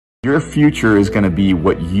Your future is going to be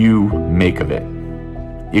what you make of it.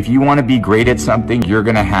 If you want to be great at something, you're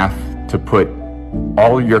going to have to put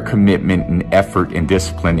all your commitment and effort and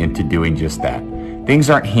discipline into doing just that.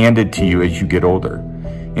 Things aren't handed to you as you get older.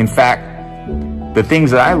 In fact, the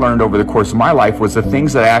things that I learned over the course of my life was the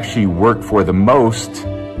things that I actually worked for the most,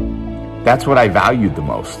 that's what I valued the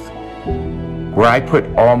most. Where I put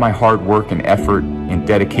all my hard work and effort and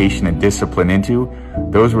dedication and discipline into,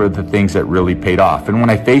 those were the things that really paid off. And when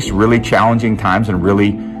I faced really challenging times and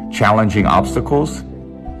really challenging obstacles,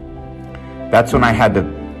 that's when I had to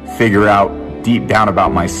figure out deep down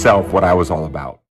about myself what I was all about.